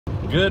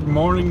Good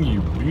morning, you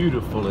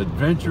beautiful,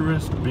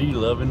 adventurous,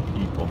 bee-loving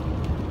people.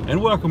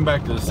 And welcome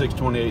back to the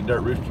 628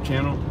 Dirt Rooster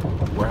channel,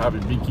 where hobby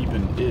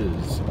beekeeping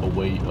is a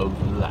way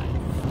of life.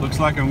 Looks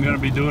like I'm going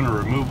to be doing a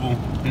removal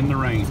in the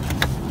rain.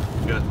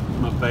 Got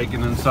my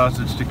bacon and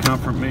sausage to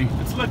comfort me.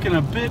 It's looking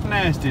a bit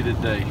nasty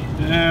today.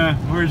 Yeah,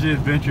 where's the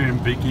adventure in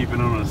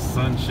beekeeping on a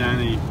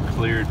sunshiny,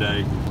 clear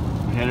day?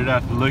 I'm headed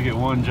out to look at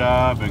one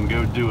job and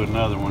go do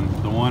another one.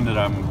 The one that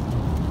I'm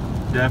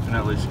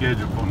definitely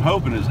scheduled for. I'm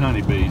hoping it's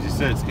honeybees. He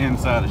said it's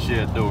inside a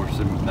shed door,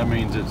 so that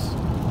means it's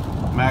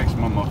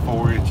maximum of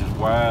 4 inches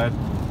wide.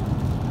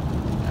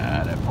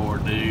 Ah, that poor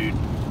dude.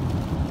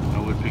 I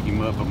would pick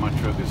him up, but my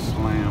truck is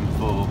slammed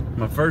full.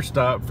 My first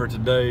stop for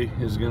today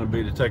is going to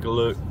be to take a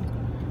look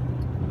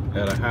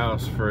at a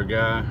house for a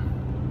guy.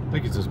 I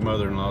think it's his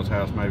mother-in-law's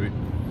house maybe,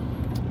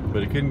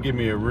 but he couldn't give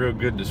me a real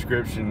good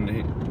description.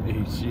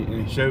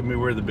 He showed me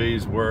where the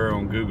bees were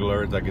on Google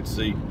Earth. I could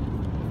see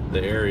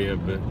the area,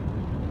 but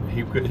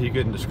he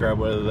couldn't describe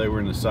whether they were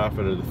in the soffit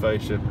or the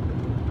fascia.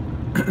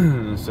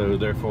 So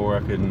therefore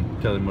I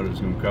couldn't tell him what it was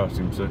going to cost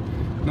him. So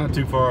not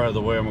too far out of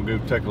the way, I'm going to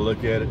go take a look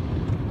at it,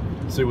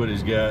 see what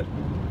he's got,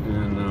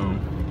 and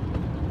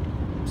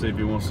see if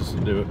he wants us to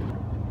do it.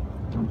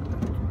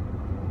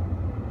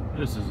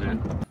 This is it.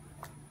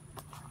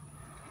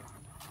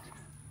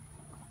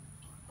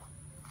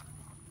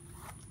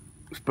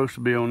 It's supposed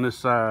to be on this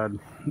side,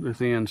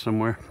 this end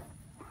somewhere.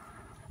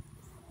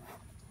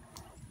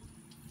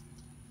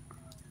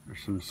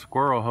 There's some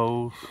squirrel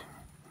holes.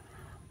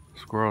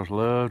 Squirrels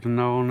love to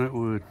gnaw on that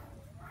wood.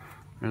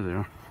 There they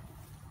are.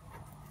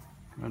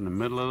 Right in the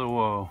middle of the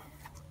wall.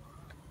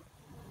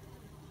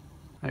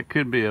 That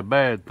could be a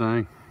bad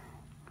thing.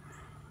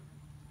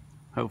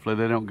 Hopefully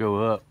they don't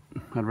go up.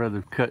 I'd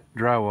rather cut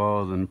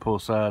drywall than pull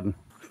siding.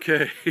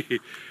 Okay,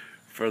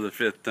 for the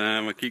 5th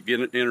time. I keep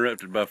getting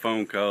interrupted by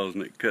phone calls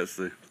and it cuts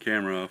the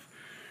camera off.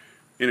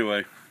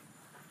 Anyway,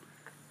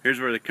 here's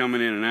where they're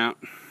coming in and out.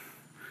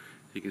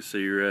 You can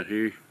see right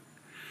here.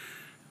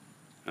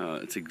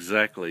 It's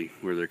exactly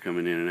where they're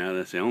coming in and out.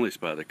 That's the only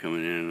spot they're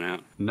coming in and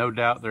out. No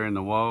doubt they're in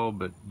the wall,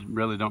 but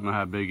really don't know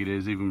how big it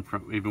is. Even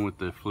with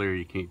the FLIR,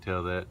 you can't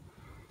tell that.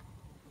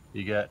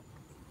 You got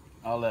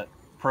all that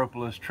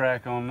propolis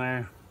track on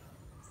there.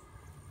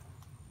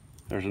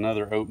 There's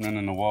another opening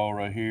in the wall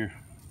right here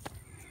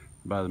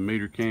by the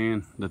meter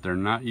can that they're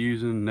not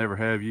using, never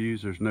have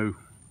used. There's no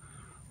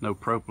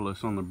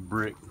propolis on the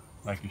brick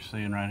like you're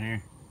seeing right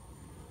here.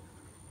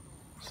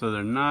 So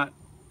they're not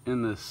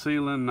in the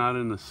ceiling, not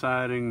in the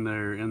siding,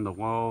 they're in the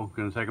wall.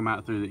 Gonna take them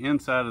out through the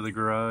inside of the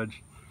garage,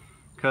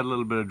 cut a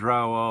little bit of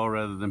drywall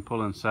rather than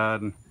pulling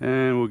siding,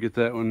 and we'll get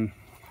that one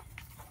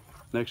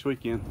next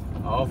weekend.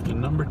 Off to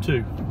number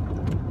 2.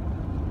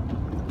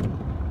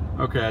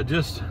 Okay, I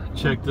just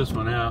checked this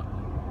one out.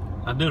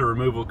 I did a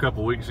removal a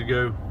couple weeks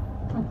ago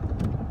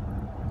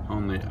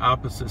on the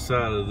opposite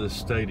side of this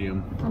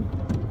stadium,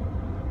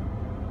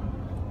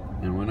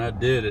 and when I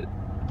did it,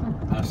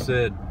 I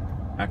said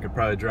I could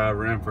probably drive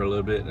around for a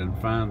little bit and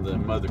find the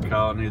mother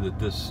colony that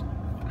this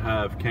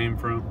hive came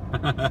from.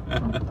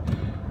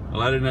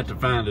 Well, I didn't have to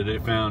find it,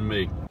 it found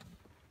me.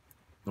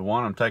 The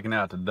one I'm taking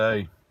out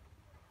today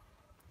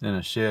in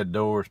a shed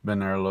door, it's been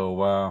there a little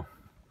while,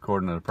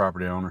 according to the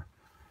property owner.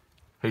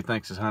 He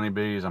thinks it's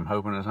honeybees, I'm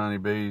hoping it's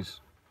honeybees,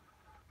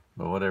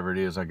 but whatever it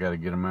is, I gotta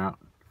get them out.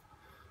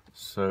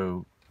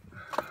 So,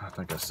 I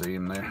think I see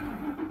him there.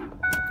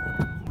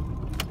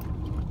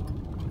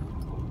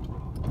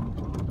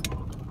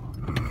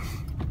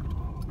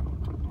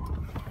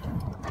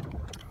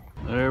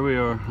 There we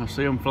are. I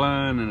see them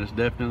flying, and it's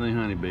definitely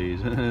honeybees.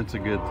 That's a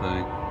good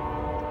thing.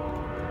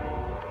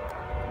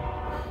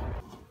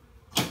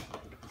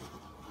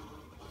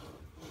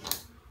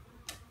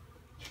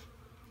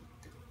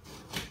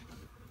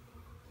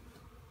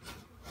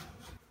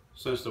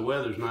 Since the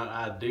weather's not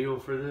ideal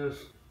for this,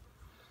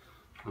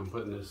 I'm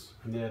putting this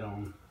net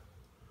on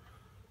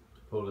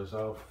to pull this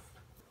off.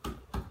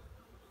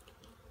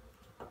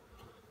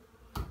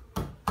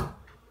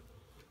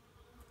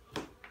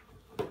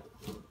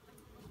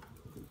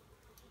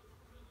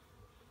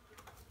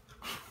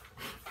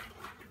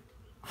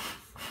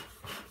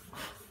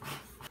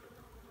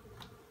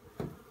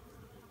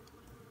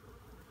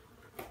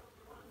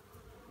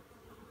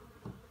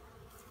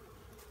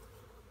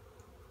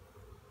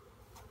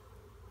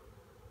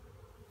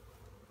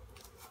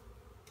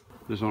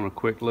 Just on a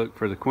quick look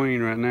for the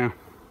queen right now.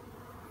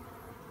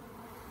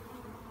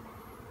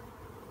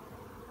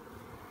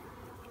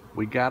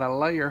 We got a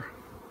layer.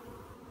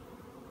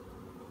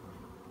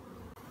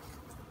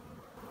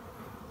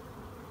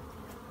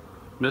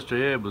 Mr.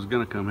 Ed was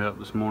gonna come help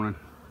this morning,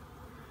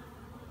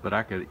 but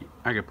I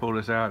could pull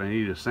this out and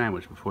eat a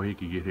sandwich before he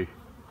could get here.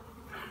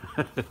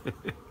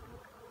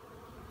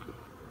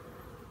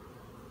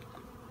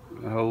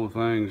 The whole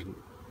thing's,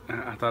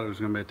 I thought it was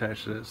gonna be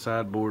attached to that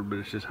sideboard, but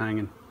it's just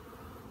hanging.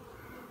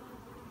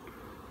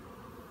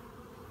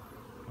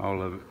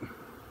 All of it.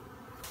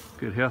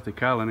 Good healthy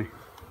colony.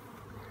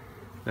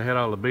 They had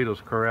all the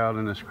beetles corralled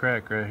in this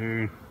crack right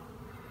here.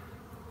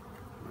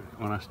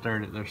 When I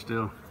stirred it, they're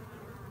still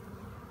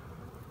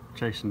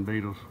chasing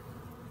beetles.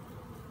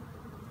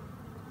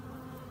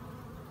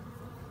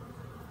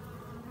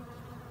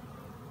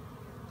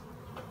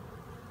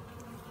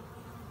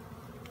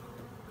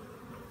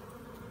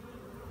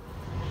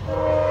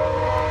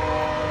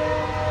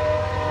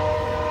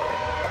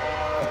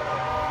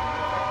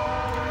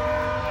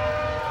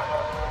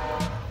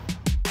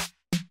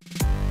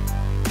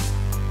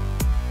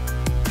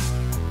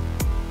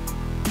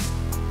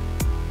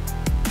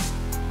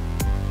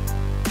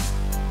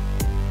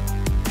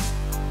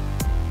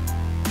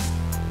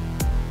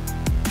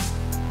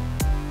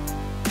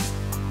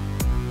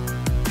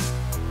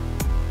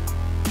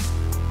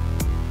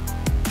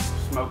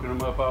 Smoking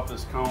them up off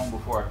this comb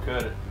before I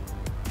cut it.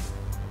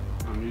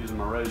 I'm using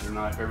my razor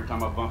knife. Every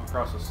time I bump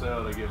across a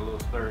cell, they get a little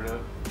stirred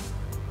up.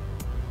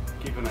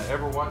 Keeping an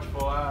ever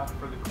watchful eye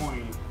for the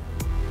queen.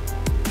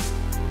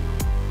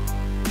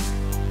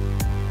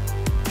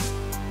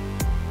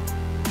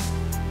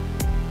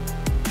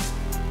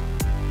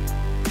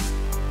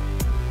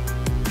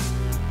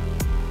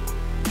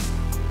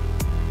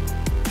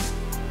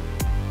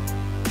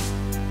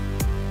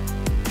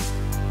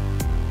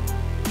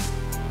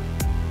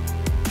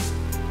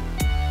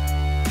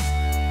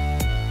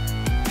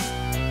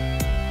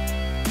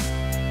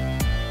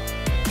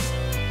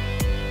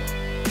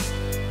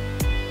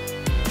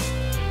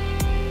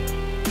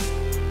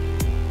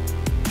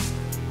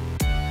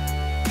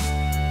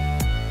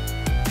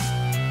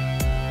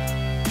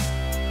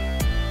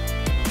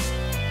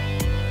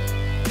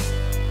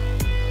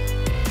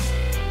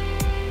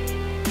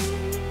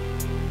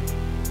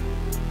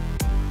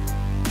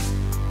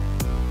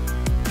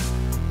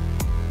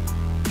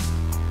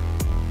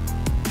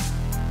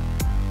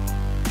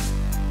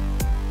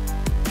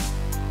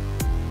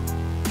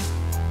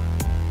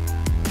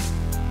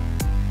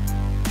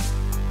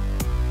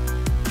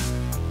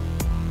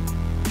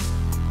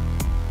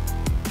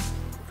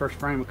 First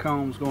frame of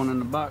combs going in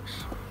the box.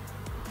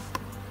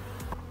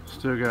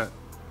 Still got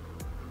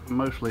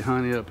mostly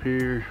honey up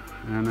here,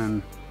 and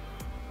then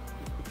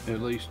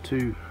at least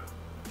 2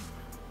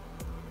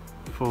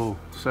 full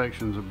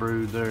sections of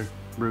brood there.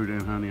 Brood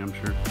and honey, I'm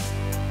sure.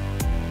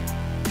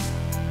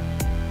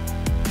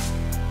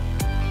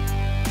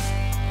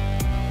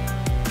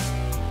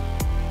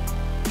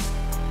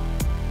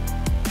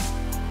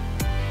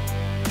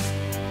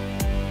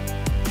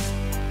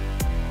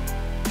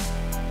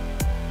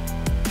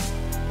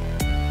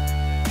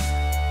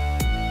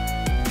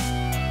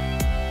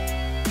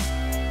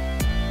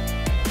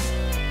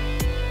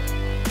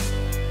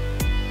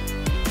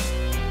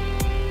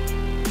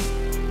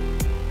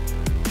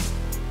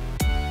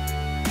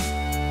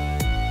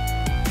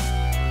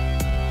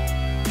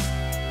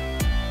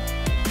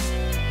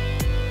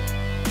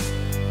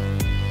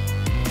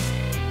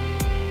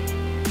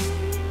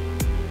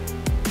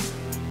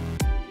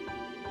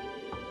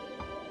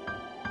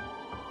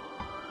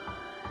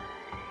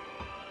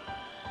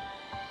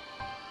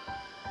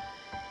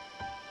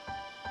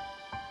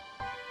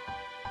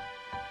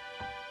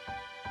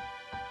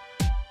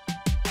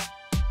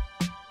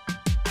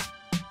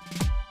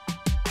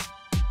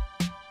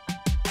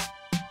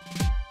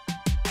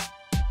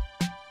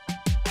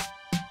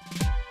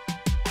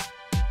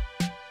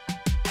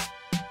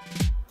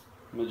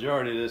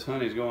 Majority of this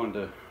honey is going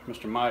to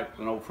Mr. Mike,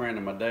 an old friend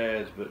of my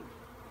dad's, but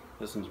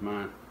this one's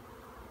mine.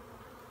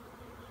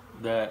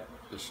 That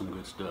is some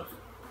good stuff.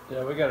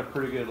 Yeah, we got a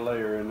pretty good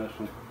layer in this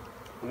one.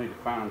 I need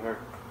to find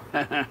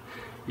her.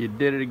 You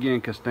did it again,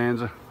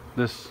 Costanza.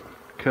 This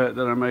cut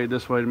that I made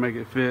this way to make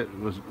it fit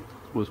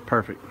was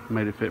perfect.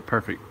 Made it fit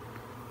perfect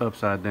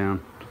upside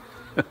down.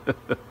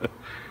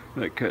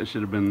 That cut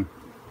should have been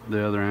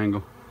the other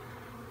angle.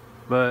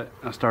 But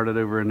I started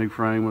over a new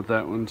frame with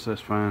that one, so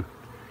that's fine.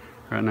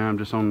 Right now I'm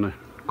just on the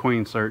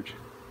queen search.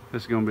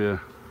 This is gonna be a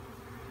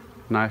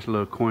nice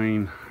little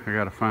queen. I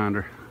gotta find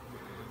her.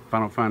 If I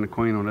don't find the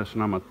queen on this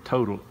one, I'm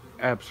a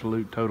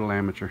absolute total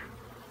amateur.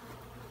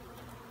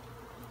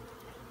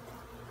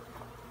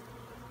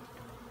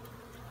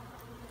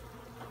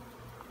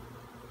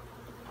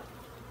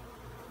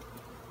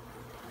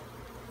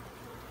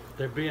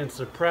 They're being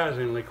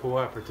surprisingly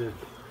cooperative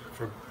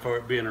for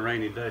it being a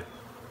rainy day.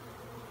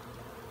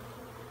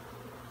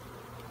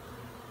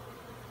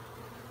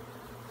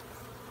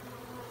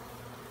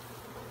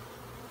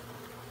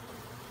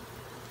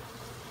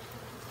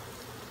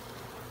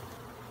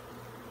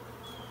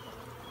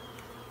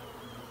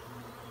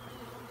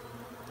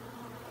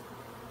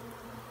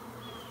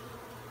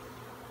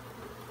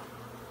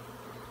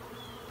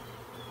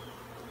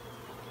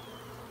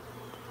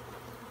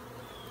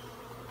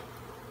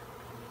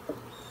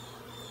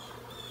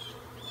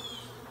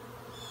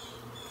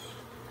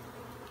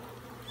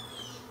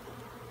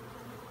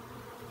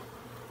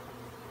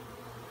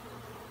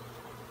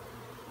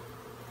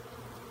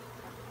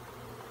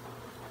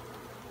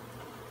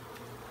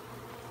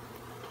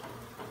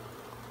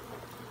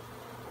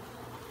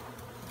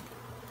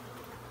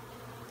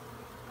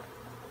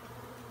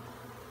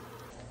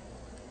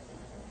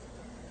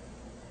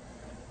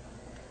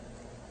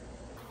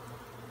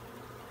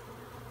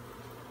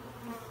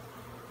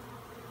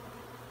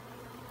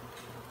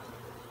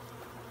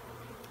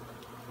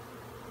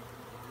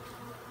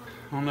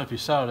 I don't know if you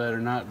saw that or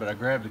not, but I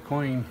grabbed the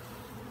queen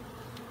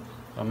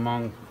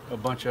among a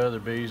bunch of other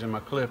bees in my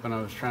clip, and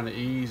I was trying to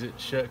ease it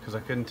shut because I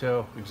couldn't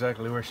tell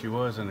exactly where she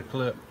was in the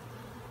clip.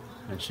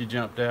 And she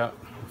jumped out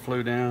and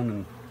flew down,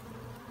 and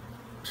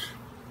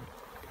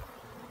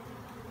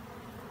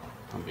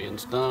I'm being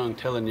stung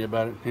telling you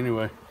about it.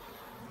 Anyway,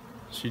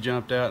 she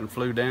jumped out and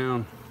flew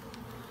down.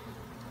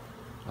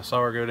 I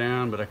saw her go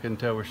down, but I couldn't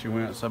tell where she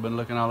went, so I've been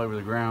looking all over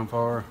the ground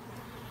for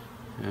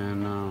her.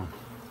 And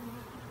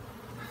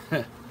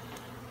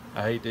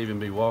I hate to even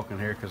be walking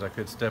here because I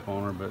could step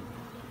on her, but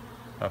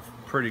I've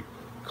pretty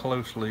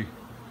closely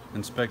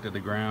inspected the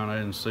ground. I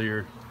didn't see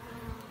her.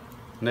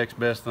 Next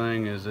best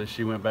thing is that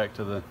she went back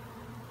to the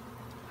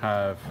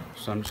hive,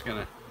 so I'm just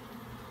gonna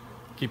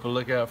keep a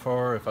lookout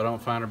for her. If I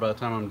don't find her by the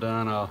time I'm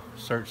done, I'll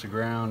search the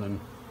ground and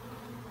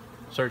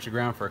search the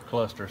ground for a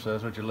cluster. So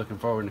that's what you're looking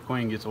for when the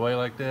queen gets away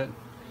like that.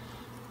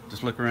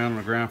 Just look around on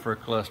the ground for a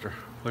cluster.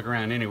 Look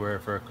around anywhere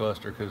for a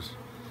cluster, because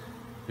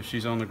if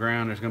she's on the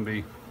ground, there's gonna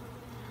be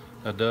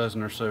a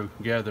dozen or so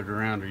gathered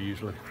around her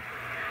usually.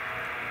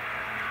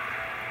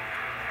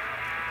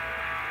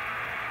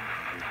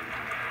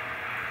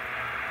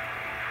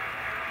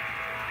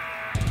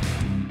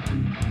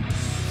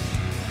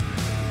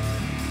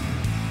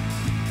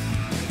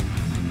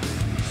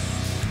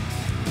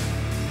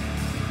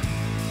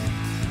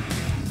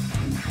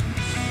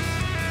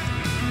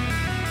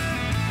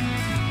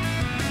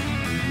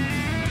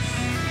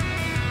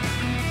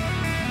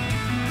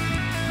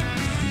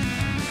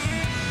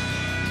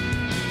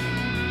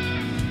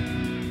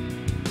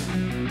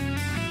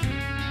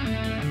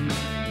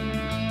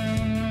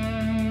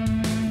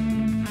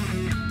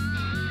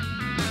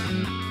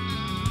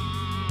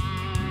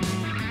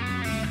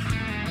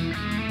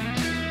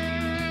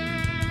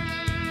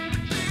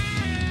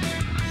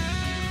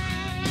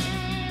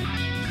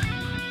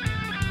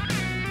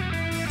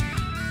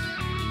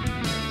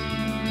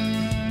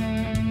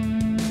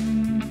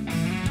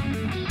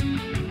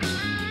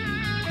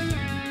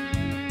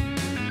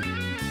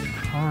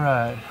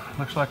 Alright,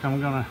 looks like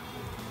I'm gonna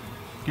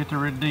get to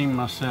redeem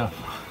myself.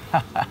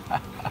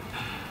 I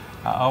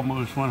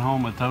almost went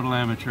home a total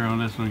amateur on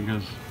this one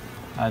because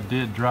I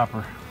did drop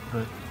her,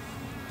 but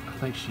I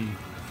think she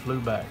flew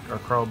back or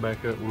crawled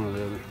back up, one or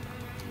the other.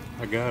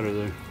 I got her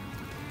though.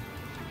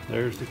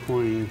 There's the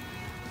queen.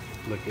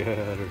 Look at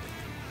her.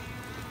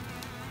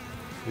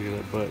 Look at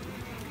that butt.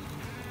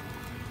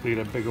 Look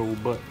at that big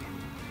old butt.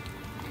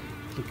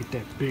 Look at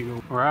that big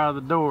old... We're out of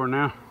the door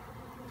now.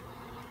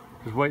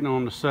 Just waiting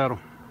on them to settle.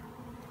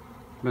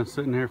 Been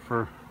sitting here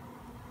for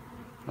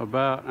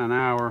about an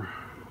hour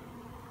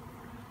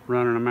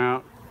running them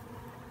out.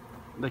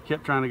 They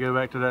kept trying to go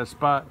back to that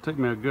spot. It took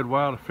me a good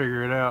while to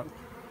figure it out.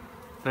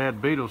 They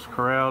had beetles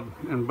corralled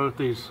in both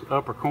these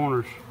upper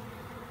corners,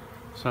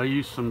 so I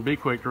used some bee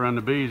quick to run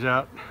the bees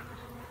out.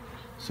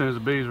 As soon as the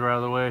bees were out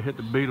of the way, I hit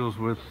the beetles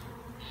with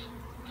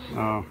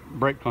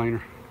brake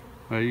cleaner.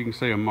 You can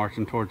see them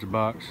marching towards the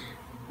box.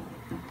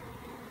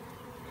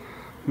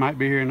 Might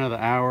be here another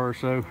hour or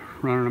so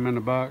running them in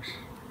the box.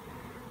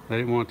 They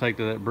didn't want to take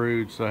to that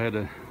brood, so I had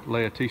to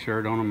lay a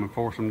t-shirt on them and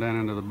force them down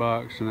into the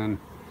box and then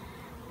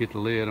get the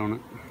lid on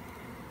it.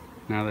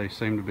 Now they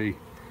seem to be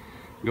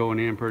going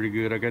in pretty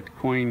good. I got the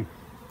queen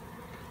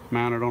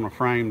mounted on a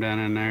frame down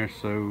in there,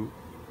 so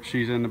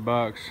she's in the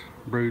box,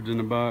 brood's in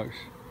the box,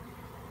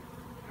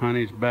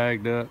 honey's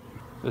bagged up.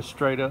 It's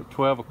straight up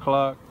 12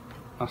 o'clock.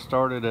 I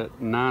started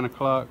at 9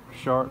 o'clock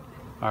sharp.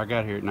 I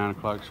got here at 9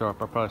 o'clock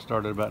sharp. I probably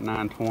started about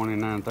 9:20,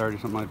 9:30,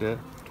 something like that.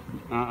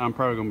 I'm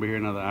probably gonna be here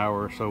another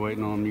hour or so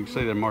waiting on them. You can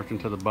see they're marching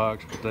to the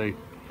box, but they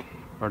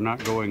are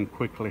not going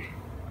quickly.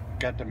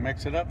 Got to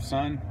mix it up,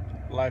 son.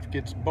 Life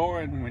gets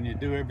boring when you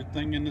do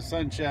everything in the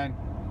sunshine.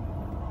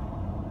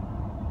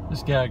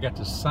 This guy got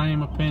the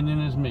same opinion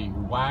as me.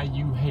 Why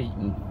you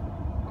hating?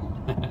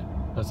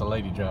 That's a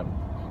lady driving.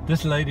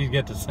 This lady's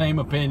got the same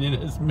opinion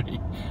as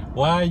me.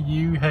 Why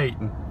you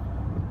hating?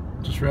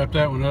 Just wrap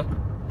that one up.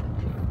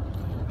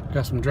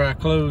 Got some dry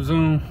clothes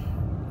on.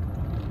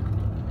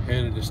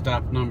 Headed to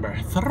stop number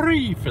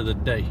 3 for the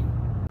day.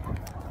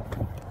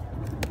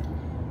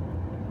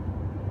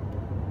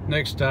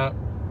 Next stop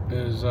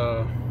is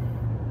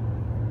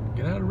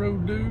get out of the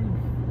road,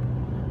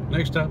 dude.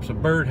 Next stop's a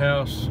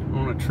birdhouse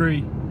on a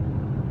tree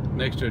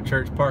next to a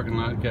church parking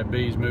lot. Got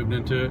bees moved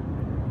into it,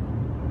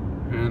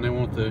 and they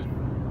want the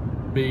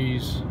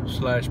bees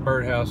 /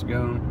 birdhouse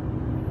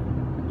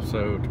gone.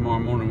 So tomorrow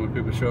morning when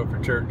people show up for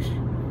church,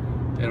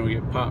 they don't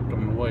get popped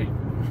on the way.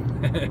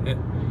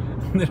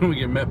 Then we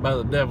get met by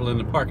the devil in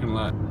the parking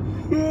lot.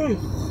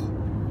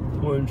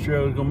 Wasn't sure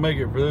I was gonna make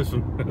it for this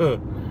one.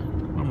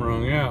 I'm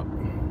wrung out.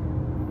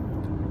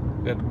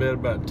 Got to bed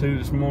about 2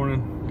 this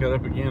morning. Got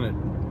up again at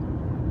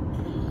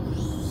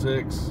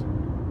 6.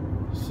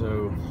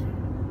 So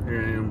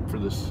here I am for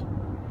this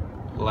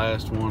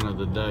last one of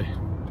the day.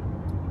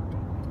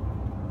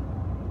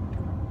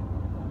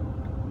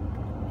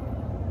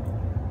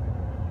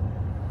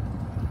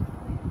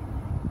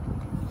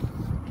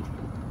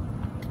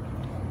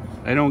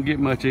 They don't get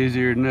much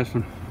easier than this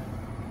one.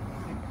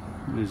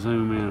 Let me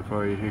zoom in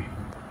for you here.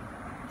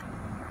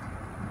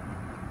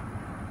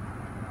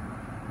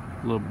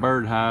 Little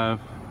bird hive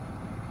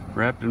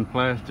wrapped in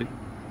plastic.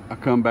 I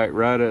come back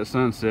right at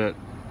sunset,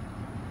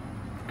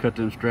 cut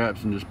them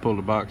straps and just pull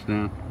the box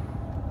down.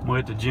 I'm gonna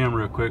hit the gym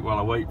real quick while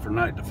I wait for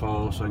night to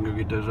fall so I can go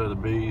get those other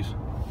bees.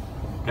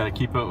 Gotta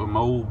keep up with my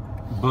old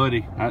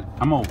buddy.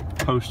 I'm gonna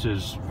post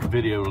his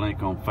video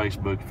link on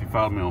Facebook. If you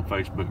follow me on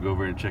Facebook, go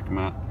over and check him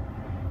out.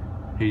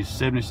 He's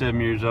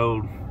 77 years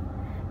old,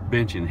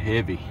 benching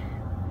heavy.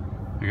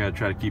 I gotta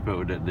try to keep up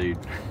with that dude.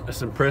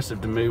 That's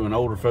impressive to me when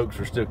older folks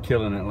are still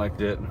killing it like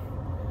that.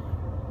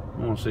 I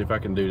wanna see if I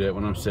can do that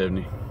when I'm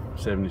 70,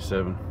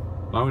 77.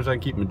 As long as I can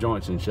keep my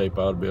joints in shape,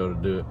 I'll be able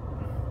to do it.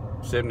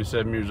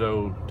 77 years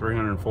old,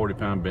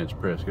 340-pound bench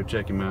press. Go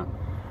check him out.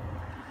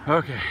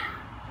 Okay,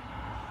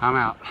 I'm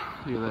out.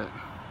 Look at that.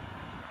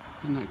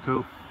 Isn't that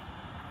cool?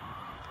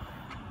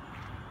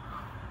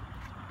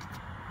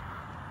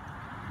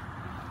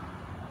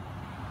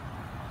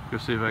 Go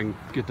see if I can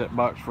get that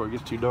box before it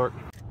gets too dark.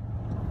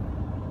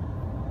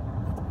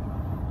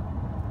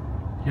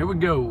 Here we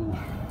go.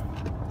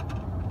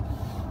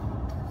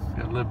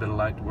 Got a little bit of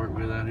light to work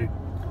with out here.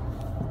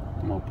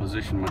 I'm gonna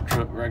position my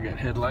truck where I got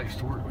headlights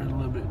to work with a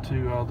little bit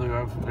too,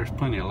 although there's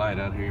plenty of light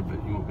out here,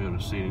 but you won't be able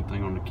to see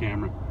anything on the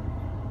camera.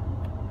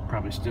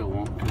 Probably still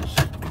won't because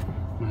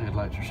my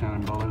headlights are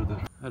shining below the...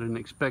 I didn't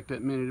expect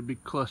that many to be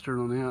clustered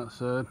on the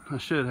outside. I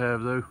should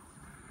have though,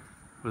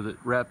 with it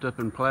wrapped up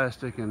in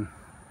plastic and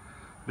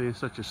being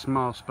such a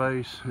small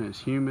space and it's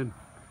humid.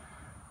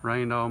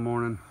 Rained all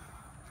morning.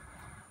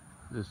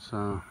 It's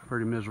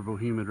pretty miserable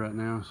humid right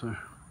now, so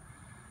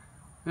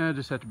yeah, I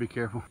just have to be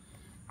careful.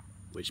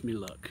 Wish me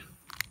luck.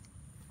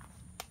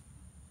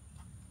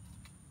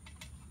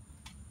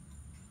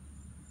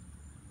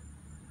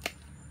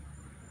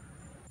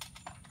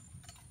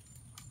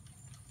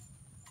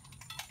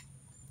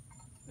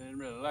 I didn't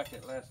really like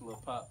that last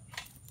little pop.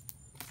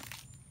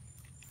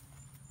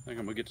 I think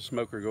I'm gonna get the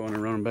smoker going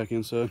and run them back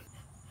inside.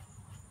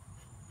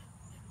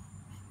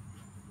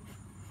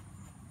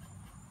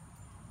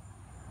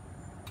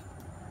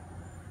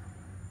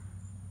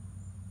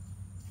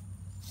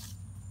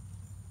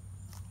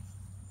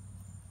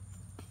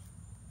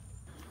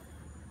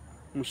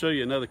 I'm gonna show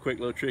you another quick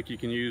little trick you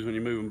can use when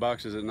you're moving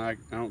boxes at night.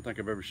 I don't think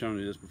I've ever shown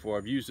you this before.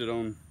 I've used it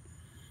on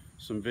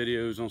some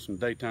videos on some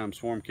daytime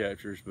swarm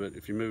captures, but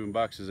if you're moving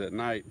boxes at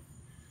night,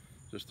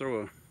 just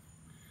throw a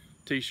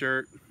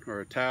t-shirt or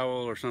a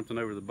towel or something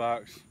over the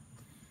box.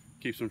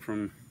 Keeps them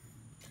from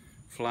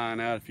flying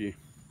out if you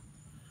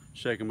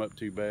shake them up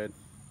too bad.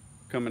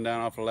 Coming down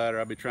off a ladder,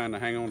 I'll be trying to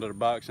hang on to the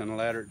box and the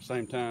ladder at the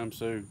same time,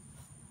 so there's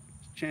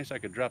a chance I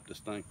could drop this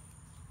thing.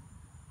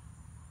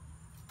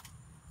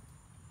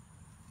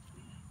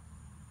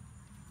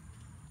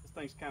 This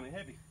thing's kind of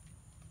heavy.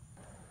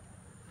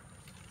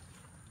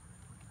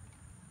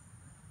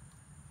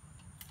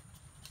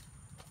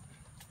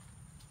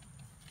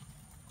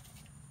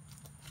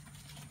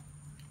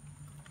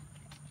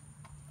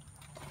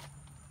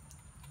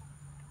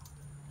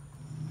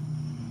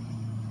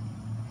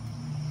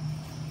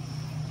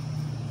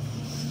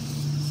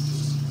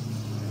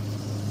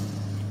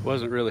 It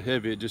wasn't really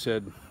heavy, it just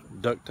had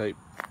duct tape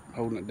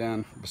holding it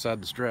down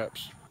beside the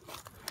straps.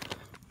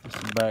 That's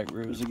the back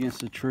where it was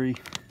against the tree.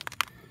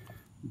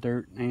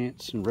 Dirt,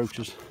 ants, and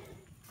roaches.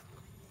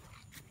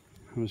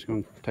 I'm just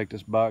going to take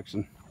this box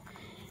and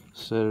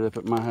set it up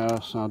at my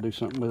house, and I'll do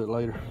something with it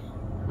later.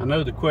 I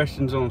know the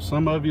question's on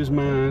some of you's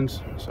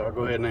minds, so I'll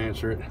go ahead and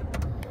answer it.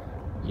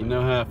 You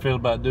know how I feel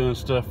about doing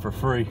stuff for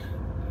free.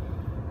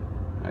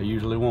 I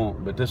usually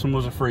won't, but this one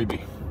was a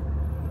freebie.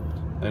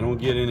 They don't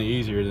get any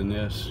easier than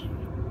this,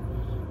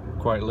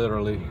 quite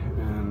literally,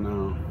 and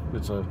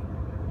it's a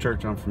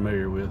church I'm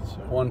familiar with. So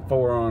one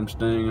forearm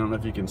sting, I don't know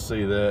if you can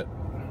see that.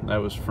 That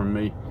was from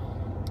me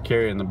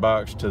carrying the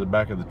box to the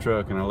back of the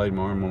truck and I laid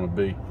my arm on a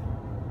bee.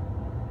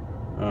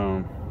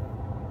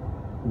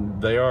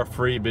 They are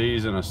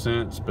freebies in a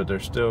sense, but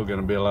there's still going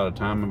to be a lot of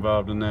time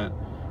involved in that.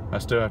 I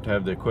still have to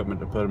have the equipment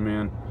to put them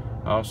in.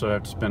 I also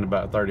have to spend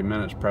about 30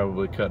 minutes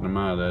probably cutting them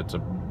out of that. It's a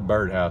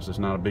birdhouse, it's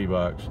not a bee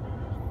box.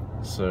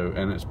 So,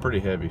 and it's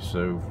pretty heavy,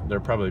 so they're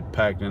probably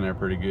packed in there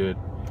pretty good.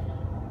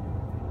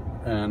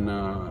 And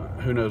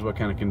who knows what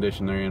kind of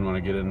condition they're in when I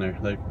get in there.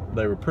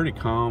 They were pretty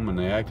calm and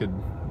they acted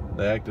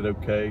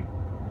okay,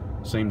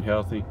 seemed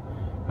healthy.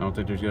 I don't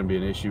think there's going to be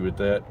an issue with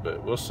that,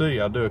 but we'll see.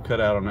 I'll do a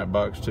cutout on that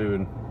box too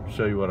and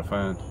show you what I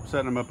find.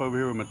 Setting them up over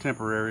here with my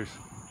temporaries.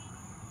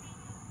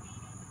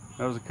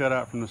 That was a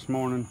cutout from this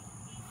morning.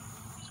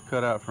 It's a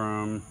cutout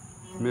from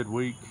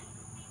midweek.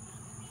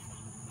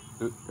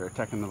 Ooh, they're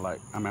attacking the light.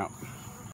 I'm out.